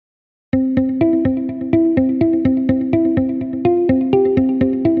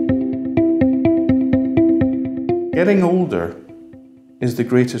Getting older is the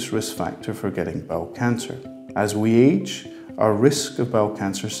greatest risk factor for getting bowel cancer. As we age, our risk of bowel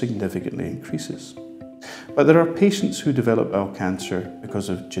cancer significantly increases. But there are patients who develop bowel cancer because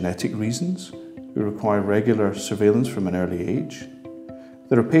of genetic reasons, who require regular surveillance from an early age.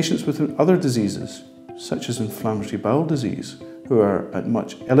 There are patients with other diseases, such as inflammatory bowel disease, who are at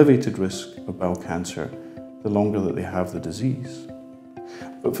much elevated risk of bowel cancer the longer that they have the disease.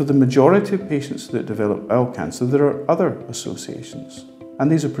 But for the majority of patients that develop bowel cancer, there are other associations,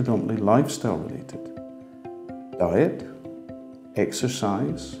 and these are predominantly lifestyle related. Diet,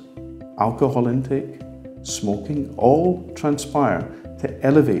 exercise, alcohol intake, smoking all transpire to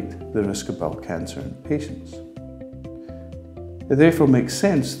elevate the risk of bowel cancer in patients. It therefore makes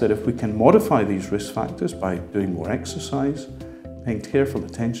sense that if we can modify these risk factors by doing more exercise, paying careful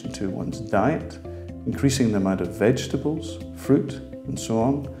attention to one's diet, increasing the amount of vegetables, fruit, and so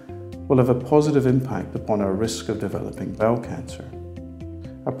on, will have a positive impact upon our risk of developing bowel cancer.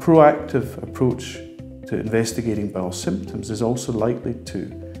 A proactive approach to investigating bowel symptoms is also likely to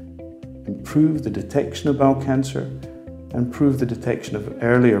improve the detection of bowel cancer and improve the detection of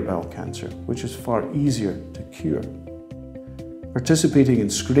earlier bowel cancer, which is far easier to cure. Participating in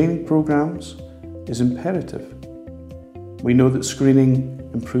screening programs is imperative. We know that screening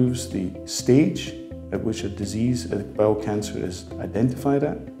improves the stage at which a disease, bowel cancer, is identified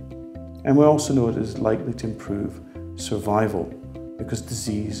at, and we also know it is likely to improve survival because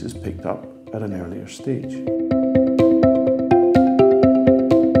disease is picked up at an earlier stage.